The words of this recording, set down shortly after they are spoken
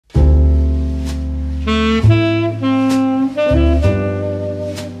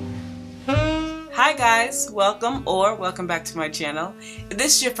guys, welcome back to my channel. If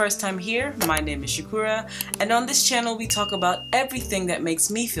this is your first time here, my name is Kura, and on this channel we talk about everything that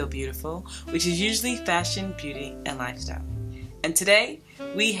makes me feel beautiful, which is usually fashion, beauty, and lifestyle. And today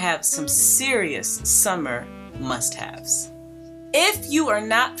we have some serious summer must-haves. If you are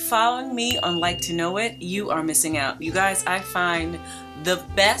not following me on Like to Know It, you are missing out. You guys, I find the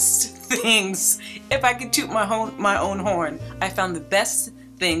best things, if I could toot my own horn, I found the best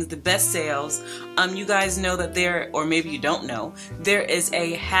things, the best sales. You guys know that there, or maybe you don't know, there is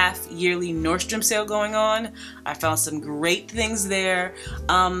a half-yearly Nordstrom sale going on. I found some great things there.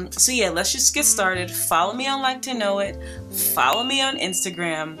 So yeah, let's just get started. Follow me on Like to Know It, follow me on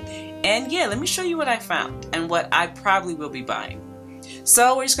Instagram, and yeah, let me show you what I found and what I probably will be buying.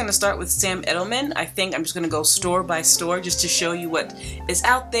 So we're just going to start with Sam Edelman. I think I'm just going to go store by store just to show you what is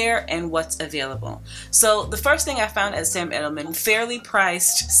out there and what's available. So the first thing I found at Sam Edelman, fairly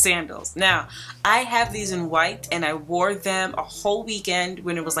priced sandals. Now, I have these in white and I wore them a whole weekend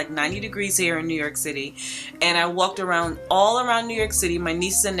when it was like 90 degrees here in New York City. And I walked around all around New York City. My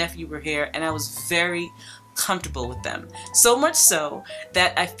nieces and nephew were here and I was very comfortable with them. So much so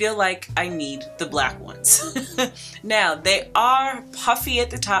that I feel like I need the black ones. Now, they are puffy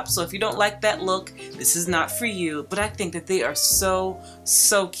at the top, so if you don't like that look, this is not for you, but I think that they are so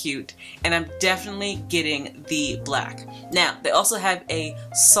cute, and I'm definitely getting the black. Now, they also have a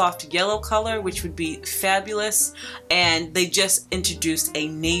soft yellow color, which would be fabulous, and they just introduced a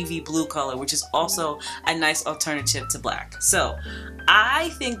navy blue color, which is also a nice alternative to black. So I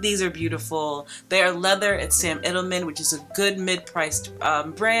think these are beautiful. They are leather at Sam Edelman, which is a good mid-priced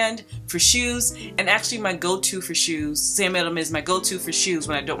brand for shoes, and actually my go-to for shoes. Sam Edelman is my go-to for shoes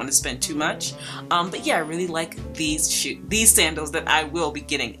when I don't want to spend too much. But yeah, I really like these sandals that I will be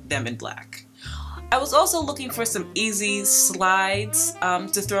getting them in black. I was also looking for some easy slides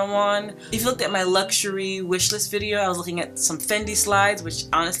to throw on. If you looked at my luxury wish list video, I was looking at some Fendi slides, which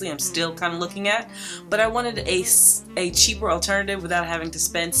honestly I'm still kind of looking at. But I wanted a cheaper alternative without having to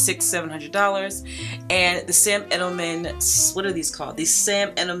spend $600–700. And the Sam Edelman, what are these called? The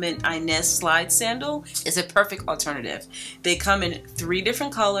Sam Edelman Inez slide sandal is a perfect alternative. They come in 3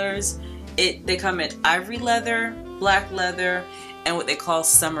 different colors. They come in ivory leather, black leather, and what they call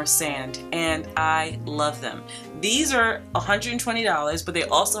summer sand, and I love them. These are $120, but they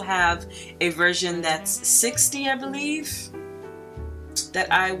also have a version that's $60, I believe,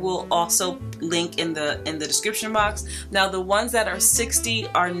 that I will also link in the description box. Now, the ones that are $60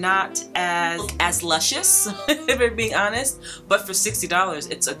 are not as luscious, if we're being honest, but for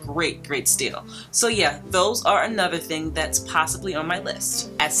 $60, it's a great steal. So yeah, those are another thing that's possibly on my list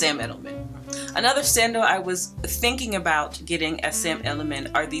at Sam Edelman. Another sandal I was thinking about getting at Sam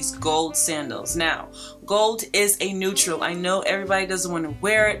Edelman are these gold sandals. Now, gold is a neutral. I know everybody doesn't want to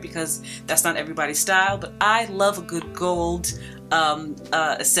wear it because that's not everybody's style, but I love a good gold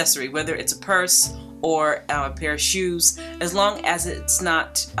accessory, whether it's a purse or a pair of shoes, as long as it's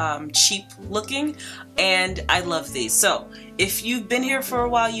not cheap looking, and I love these. So if you've been here for a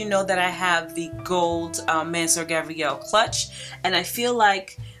while, you know that I have the gold Mansur Gavriel clutch, and I feel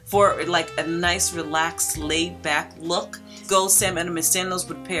like for like a nice, relaxed, laid-back look, gold Sam Edelman sandals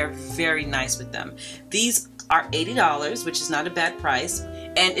would pair very nice with them. These are $80, which is not a bad price.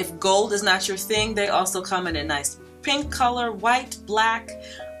 And if gold is not your thing, they also come in a nice pink color, white, black,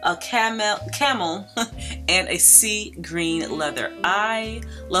 a camel, and a sea green leather. I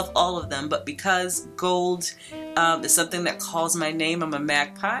love all of them, but because gold is something that calls my name, I'm a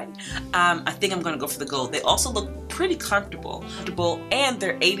magpie, I think I'm gonna go for the gold. They also look pretty comfortable, and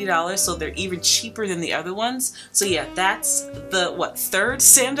they're $80, so they're even cheaper than the other ones. So yeah, that's the, what, 3rd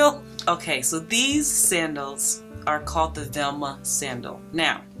sandal? Okay, so these sandals are called the Velma sandal.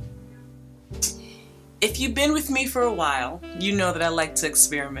 Now, if you've been with me for a while, you know that I like to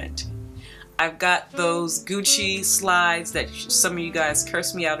experiment. I've got those Gucci slides that some of you guys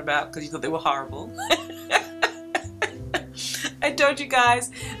cursed me out about because you thought they were horrible. I told you guys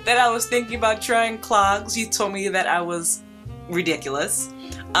that I was thinking about trying clogs. You told me that I was ridiculous.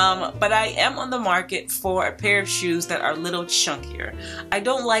 But I am on the market for a pair of shoes that are a little chunkier. I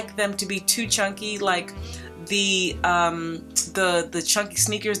don't like them to be too chunky, like the chunky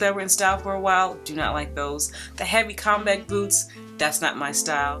sneakers that were in style for a while. Do not like those. The heavy combat boots, that's not my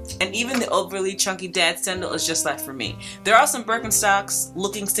style. And even the overly chunky dad sandal is just not for me. There are some Birkenstocks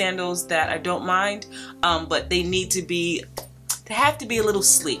looking sandals that I don't mind, but they have to be a little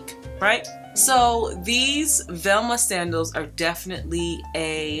sleek, right? So these Velma sandals are definitely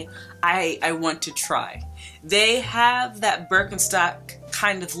I want to try. They have that Birkenstock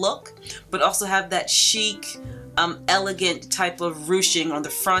kind of look, but also have that chic elegant type of ruching on the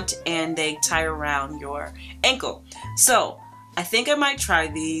front, and they tie around your ankle. So I think I might try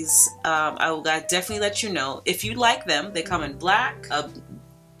these. I will definitely let you know if you like them. They come in black,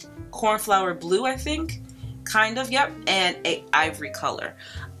 cornflower blue, I think, kind of, yep, and a ivory color.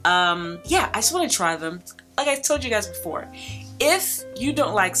 Yeah, I just want to try them. Like I told you guys before, if you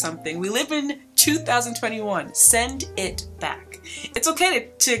don't like something, we live in 2021, send it back. It's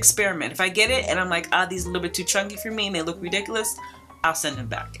okay to experiment. If I get it and I'm like, these are a little bit too chunky for me and they look ridiculous, I'll send them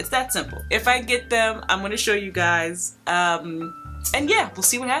back. It's that simple. If I get them, I'm going to show you guys. And yeah, we'll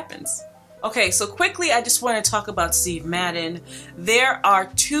see what happens. Okay, so quickly, I just want to talk about Steve Madden. There are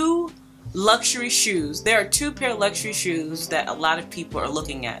two luxury shoes. There are two pair of luxury shoes that a lot of people are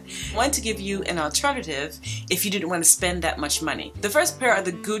looking at. I wanted to give you an alternative if you didn't want to spend that much money. The first pair are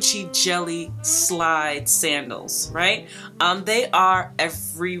the Gucci Jelly Slide sandals, right? They are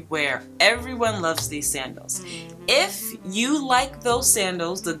everywhere. Everyone loves these sandals. If you like those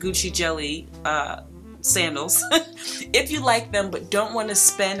sandals, the Gucci Jelly sandals, if you like them but don't want to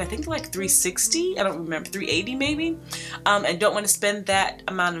spend, I think like $360, I don't remember, $380 maybe, and don't want to spend that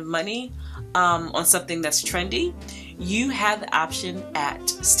amount of money on something that's trendy, you have the option at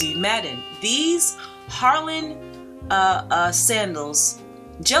Steve Madden. These Harlan sandals,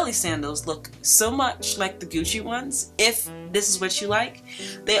 jelly sandals, look so much like the Gucci ones, if this is what you like.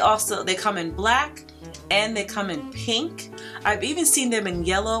 They come in black and they come in pink. I've even seen them in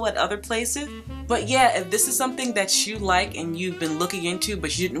yellow at other places. But yeah, if this is something that you like and you've been looking into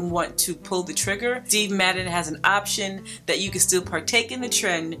but you didn't want to pull the trigger, Steve Madden has an option that you can still partake in the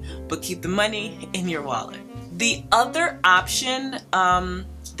trend but keep the money in your wallet. The other option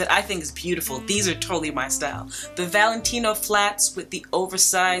that I think is beautiful, these are totally my style, the Valentino flats with the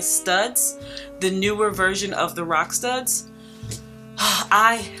oversized studs, the newer version of the rock studs.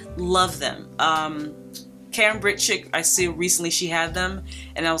 I love them. Karen Britchick, I see recently she had them,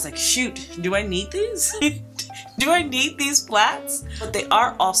 and I was like, shoot, do I need these? Do I need these flats? But they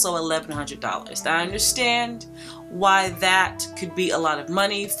are also $1,100. I understand why that could be a lot of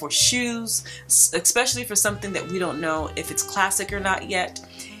money for shoes, especially for something that we don't know if it's classic or not yet.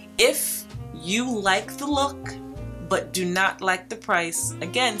 If you like the look but do not like the price,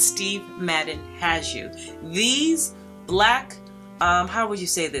 again, Steve Madden has you. These black, how would you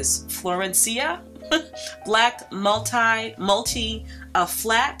say this? Florencia? Black multi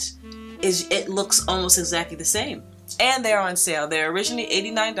flat, it looks almost exactly the same, and they're on sale. They're originally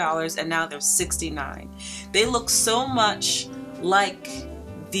 $89 and now they're $69. They look so much like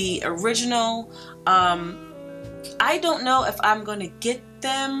the original. I don't know if I'm gonna get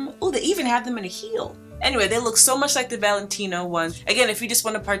them. Oh, they even have them in a heel. Anyway, they look so much like the Valentino ones. Again, if you just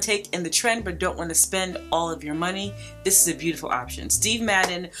want to partake in the trend but don't want to spend all of your money, this is a beautiful option. Steve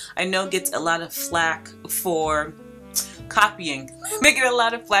Madden, I know, gets a lot of flack for copying. They get a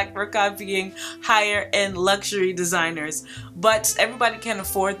lot of flack for copying higher end luxury designers, but everybody can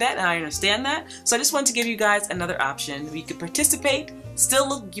afford that, and I understand that. So I just wanted to give you guys another option where you can participate, still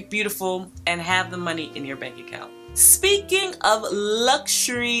look beautiful, and have the money in your bank account. Speaking of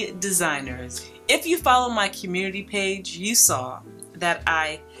luxury designers, if you follow my community page, you saw that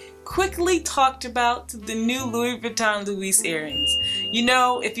I quickly talked about the new Louis Vuitton Louise earrings. You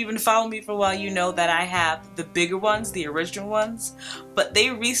know, if you've been following me for a while, you know that I have the bigger ones, the original ones, but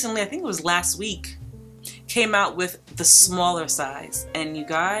they recently, I think it was last week, came out with the smaller size. And you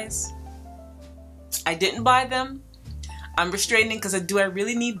guys, I didn't buy them. I'm restraining because do I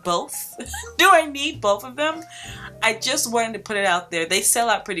really need both? Do I need both of them? I just wanted to put it out there. They sell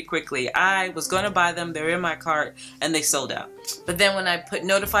out pretty quickly. I was going to buy them. They're in my cart and they sold out. But then when I put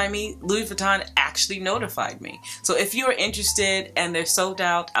notify me, Louis Vuitton actually notified me. So if you are interested and they're sold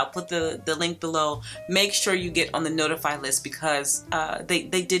out, I'll put the link below. Make sure you get on the notify list because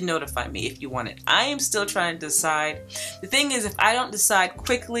they did notify me if you want it. I am still trying to decide. The thing is, if I don't decide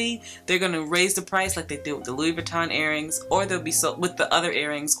quickly, they're going to raise the price like they did with the Louis Vuitton earrings, or they'll be sold with the other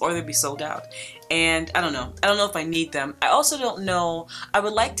earrings, or they'll be sold out. And I don't know. I don't know if I need them. I also don't know. I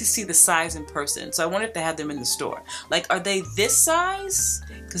would like to see the size in person. So I wonder if they have them in the store. Like, are they this size?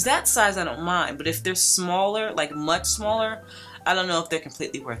 Because that size I don't mind. But if they're smaller, like much smaller, I don't know if they're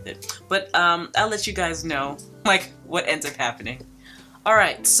completely worth it. But I'll let you guys know, like, what ends up happening.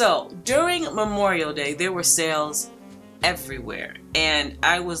 Alright, so during Memorial Day, there were sales everywhere. And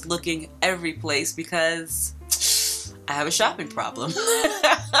I was looking every place because I have a shopping problem.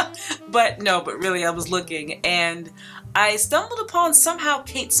 But really I was looking and I stumbled upon somehow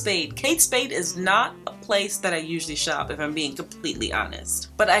Kate Spade. Kate Spade is not a place that I usually shop, if I'm being completely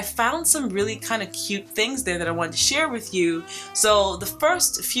honest. But I found some really kind of cute things there that I wanted to share with you. So the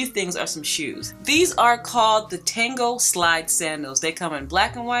first few things are some shoes. These are called the Tango Slide Sandals. They come in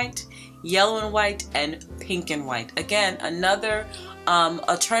black and white, yellow and white, and pink and white. Again, another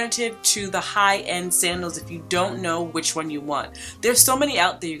alternative to the high-end sandals if you don't know which one you want. There's so many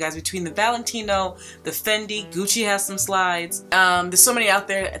out there, you guys, between the Valentino, the Fendi, Gucci has some slides. There's so many out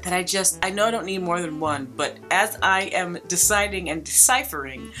there that I know I don't need more than one, but as I am deciding and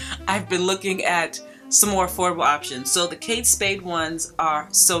deciphering, I've been looking at some more affordable options. So the Kate Spade ones are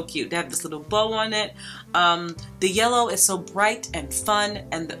so cute. They have this little bow on it. The yellow is so bright and fun,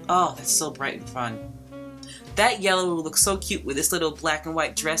 and oh, that's so bright and fun. That yellow would look so cute with this little black and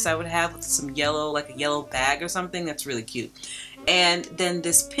white dress I would have with some yellow, like a yellow bag or something. That's really cute. And then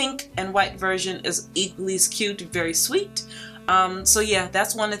this pink and white version is equally as cute, very sweet. So yeah,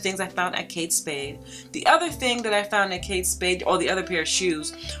 that's one of the things I found at Kate Spade. The other thing that I found at Kate Spade, or the other pair of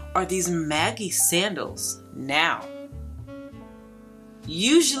shoes, are these Maggie sandals. Now,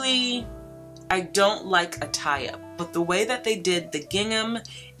 usually I don't like a tie-up, but the way that they did the gingham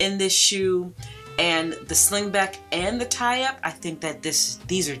in this shoe and the slingback and the tie-up, I think that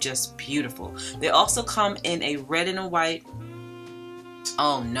these are just beautiful. They also come in a red and a white.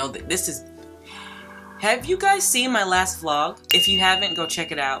 Oh no, this is... Have you guys seen my last vlog? If you haven't, go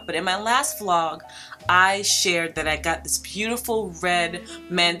check it out. But in my last vlog, I shared that I got this beautiful red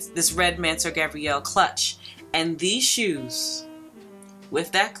Mansour Gabrielle clutch. And these shoes,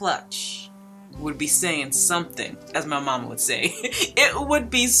 with that clutch, would be saying something, as my mama would say. It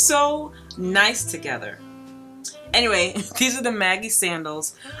would be so nice together. Anyway, these are the Maggie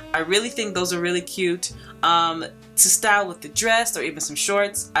sandals. I really think those are really cute. To style with the dress or even some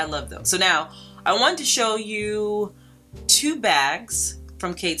shorts, I love them. So now, I wanted to show you two bags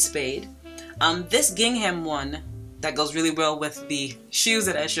from Kate Spade. This gingham one that goes really well with the shoes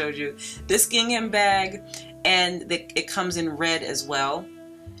that I showed you. This gingham bag, and it comes in red as well.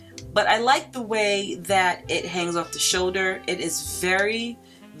 But I like the way that it hangs off the shoulder. It is very,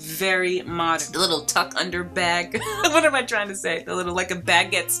 very modern. The little tuck under bag, what am I trying to say? The little, like a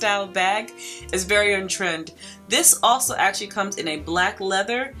baguette style bag is very on trend. This also actually comes in a black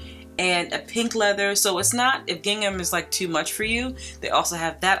leather and a pink leather, so it's not, if gingham is like too much for you, they also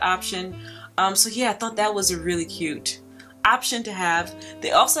have that option. So yeah, I thought that was a really cute option to have.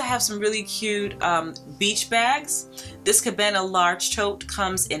 They also have some really cute beach bags. This Cabana large tote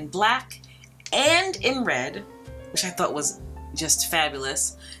comes in black and in red, which I thought was just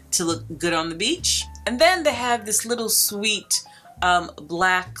fabulous to look good on the beach. And then they have this little sweet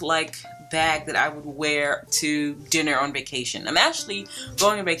black like bag that I would wear to dinner on vacation. I'm actually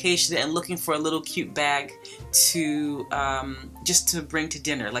going on vacation and looking for a little cute bag to just to bring to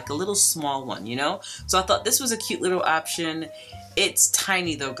dinner, like a little small one, you know? So I thought this was a cute little option. It's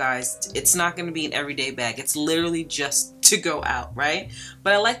tiny though, guys. It's not going to be an everyday bag. It's literally just to go out, right?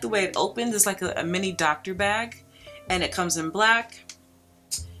 But I like the way it opens. It's like a mini doctor bag, and it comes in black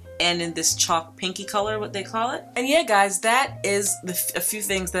and in this chalk pinky color, what they call it. And yeah, guys, that is a few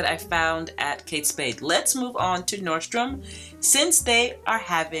things that I found at Kate Spade. Let's move on to Nordstrom, since they are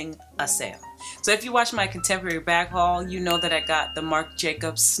having a sale. So if you watch my contemporary bag haul, you know that I got the Marc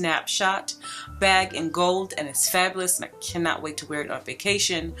Jacobs Snapshot bag in gold, and it's fabulous, and I cannot wait to wear it on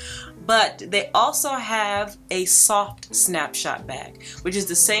vacation. But they also have a soft snapshot bag, which is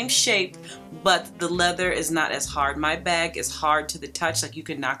the same shape, but the leather is not as hard. My bag is hard to the touch, like you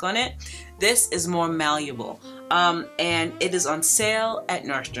can knock on it. This is more malleable, and it is on sale at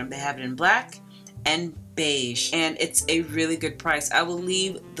Nordstrom. They have it in black and beige, and it's a really good price. I will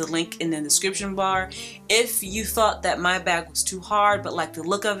leave the link in the description bar. If you thought that my bag was too hard but like the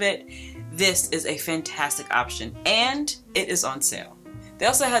look of it, this is a fantastic option, and it is on sale. They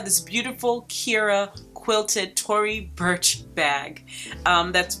also have this beautiful Kura quilted Tory Burch bag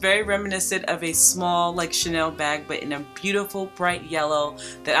that's very reminiscent of a small like Chanel bag, but in a beautiful bright yellow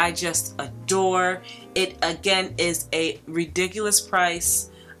that I just adore. It again is a ridiculous price.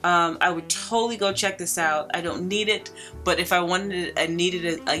 I would totally go check this out. I don't need it, but if I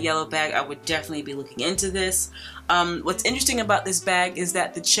needed a yellow bag, I would definitely be looking into this. What's interesting about this bag is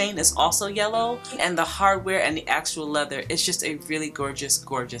that the chain is also yellow, and the hardware and the actual leather is just a really gorgeous,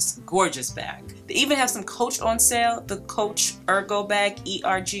 gorgeous, gorgeous bag. They even have some Coach on sale. The Coach Ergo bag,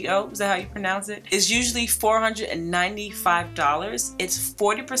 E-R-G-O, is that how you pronounce it? Is usually $495. It's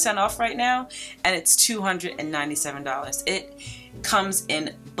 40% off right now, and it's $297. It Comes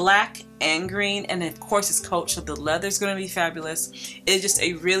in black and green, and of course it's Coach, so the leather's going to be fabulous. It's just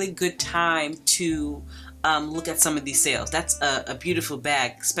a really good time to look at some of these sales. That's a beautiful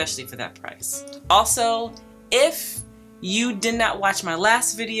bag, especially for that price. Also, if you did not watch my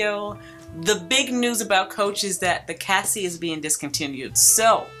last video, the big news about Coach is that the Cassie is being discontinued.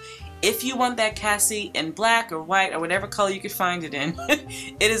 So if you want that Cassie in black or white or whatever color you could find it in,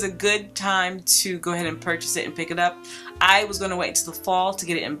 it is a good time to go ahead and purchase it and pick it up. I was going to wait until the fall to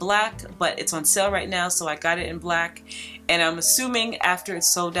get it in black, but it's on sale right now, so I got it in black. And I'm assuming after it's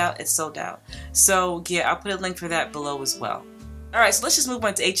sold out, it's sold out. So yeah, I'll put a link for that below as well. Alright, so let's just move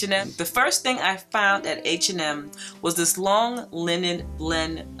on to H&M. The first thing I found at H&M was this long linen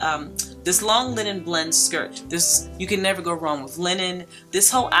blend skirt. You can never go wrong with linen.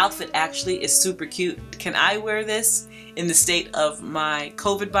 This whole outfit actually is super cute. Can I wear this in the state of my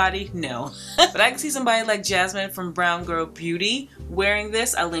COVID body? No. But I can see somebody like Jasmine from Brown Girl Beauty wearing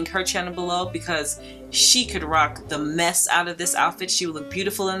this. I'll link her channel below because she could rock the mess out of this outfit. She would look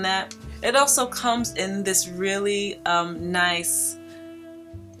beautiful in that. It also comes in this really nice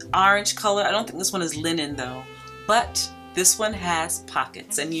orange color. I don't think this one is linen though, but this one has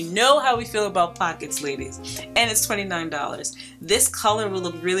pockets, and you know how we feel about pockets, ladies. And it's $29. This color will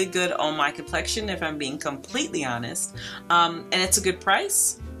look really good on my complexion if I'm being completely honest, and it's a good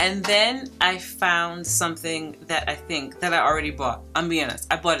price. And then I found something that I think that I already bought. I'm being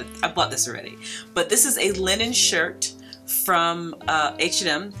honest, I bought this already, but this is a linen shirt from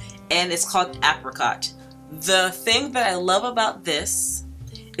H&M. And it's called Apricot. The thing that I love about this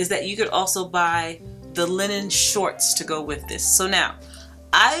is that you could also buy the linen shorts to go with this. So now,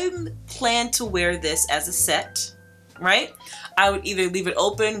 I plan to wear this as a set, right? I would either leave it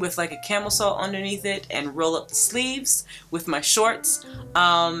open with like a camisole underneath it and roll up the sleeves with my shorts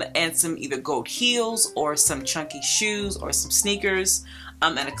and some either gold heels or some chunky shoes or some sneakers.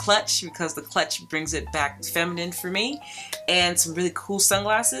 And a clutch, because the clutch brings it back feminine for me, and some really cool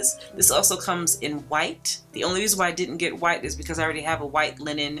sunglasses. This also comes in white. The only reason why I didn't get white is because I already have a white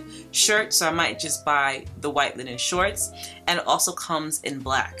linen shirt, so I might just buy the white linen shorts. And it also comes in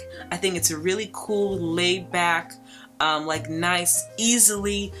black. I think it's a really cool, laid back, like nice,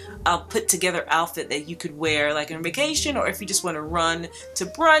 easily put together outfit that you could wear like on vacation, or if you just want to run to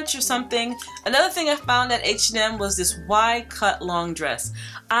brunch or something. Another thing I found at H&M was this wide cut long dress.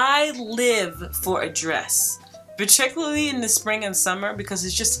 I live for a dress, particularly in the spring and summer, because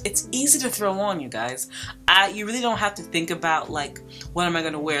it's easy to throw on, you guys. You really don't have to think about like, what am I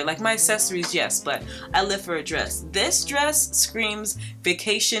gonna wear? Like my accessories, yes, but I live for a dress. This dress screams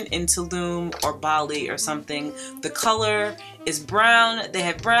vacation in Tulum or Bali or something. The color is brown. They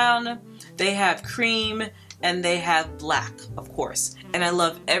have brown, they have cream, and they have black, of course. And I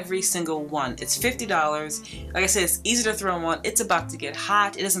love every single one. It's $50. Like I said, it's easy to throw on. It's about to get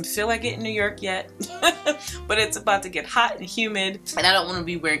hot. It doesn't feel like it in New York yet, but it's about to get hot and humid. And I don't want to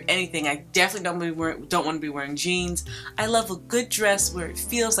be wearing anything. I definitely don't want to be wearing jeans. I love a good dress where it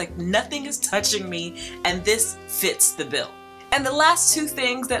feels like nothing is touching me, and this fits the bill. And the last two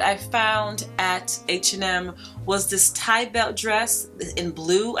things that I found at H&M was this tie belt dress in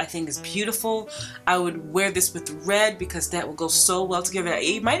blue. I think is beautiful. I would wear this with red because that will go so well together.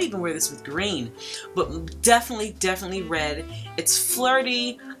 You might even wear this with green, but definitely red. It's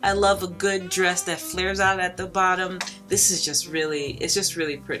flirty. I love a good dress that flares out at the bottom. This is just really, it's just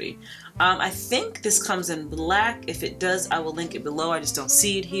really pretty. I think this comes in black. If it does, I will link it below. I just don't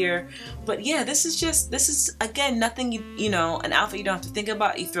see it here. But yeah, this is again, nothing, you know, an outfit you don't have to think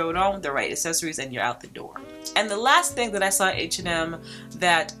about. You throw it on with the right accessories and you're out the door. And the last thing that I saw at H&M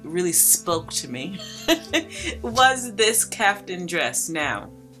that really spoke to me was this kaftan dress.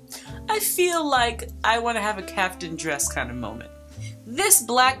 Now, I feel like I want to have a kaftan dress kind of moment. This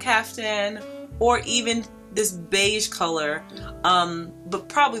black kaftan, or even this beige color, but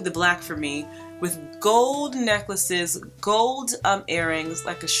probably the black for me, with gold necklaces, gold earrings,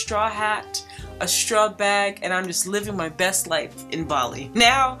 like a straw hat, a straw bag, and I'm just living my best life in Bali.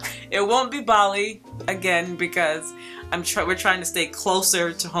 Now, it won't be Bali again because we're trying to stay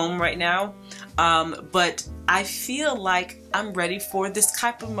closer to home right now, but I feel like I'm ready for this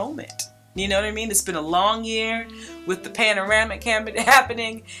type of moment. You know what I mean? It's been a long year with the panoramic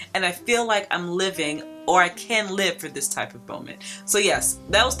happening, and I feel like I'm living, or I can live for this type of moment. So yes,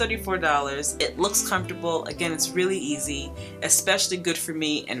 that was $34. It looks comfortable. Again, it's really easy, especially good for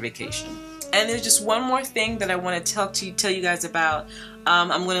me and vacation. And there's just one more thing that I want to tell you guys about.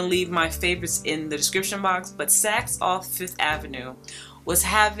 I'm going to leave my favorites in the description box, but Saks off 5th Avenue was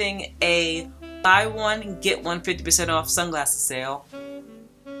having a buy one, get one 50% off sunglasses sale.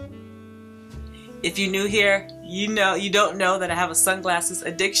 If you're new here, you don't know that I have a sunglasses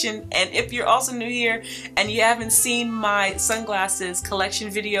addiction. And if you're also new here and you haven't seen my sunglasses collection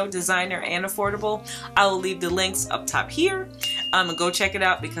video, designer and affordable, I will leave the links up top here. Go check it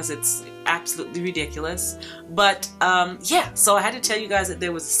out because it's absolutely ridiculous. But yeah, so I had to tell you guys that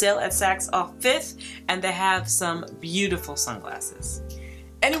there was a sale at Saks off 5th, and they have some beautiful sunglasses.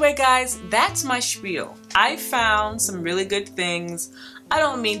 Anyway guys, that's my spiel. I found some really good things. I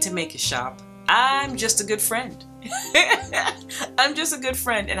don't mean to make you shop. I'm just a good friend. I'm just a good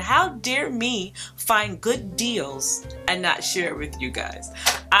friend, and how dare me find good deals and not share it with you guys.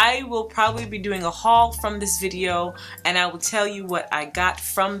 I will probably be doing a haul from this video, and I will tell you what I got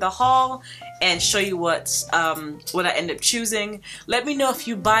from the haul and show you what I end up choosing. Let me know if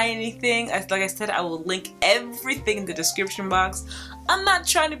you buy anything. Like I said, I will link everything in the description box. I'm not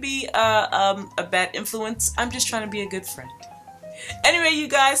trying to be a bad influence. I'm just trying to be a good friend. Anyway, you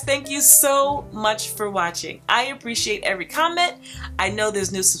guys, thank you so much for watching. I appreciate every comment. I know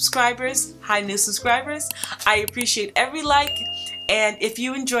there's new subscribers. Hi, new subscribers. I appreciate every like. And if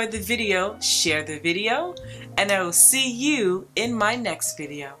you enjoyed the video, share the video. And I will see you in my next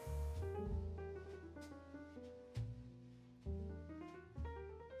video.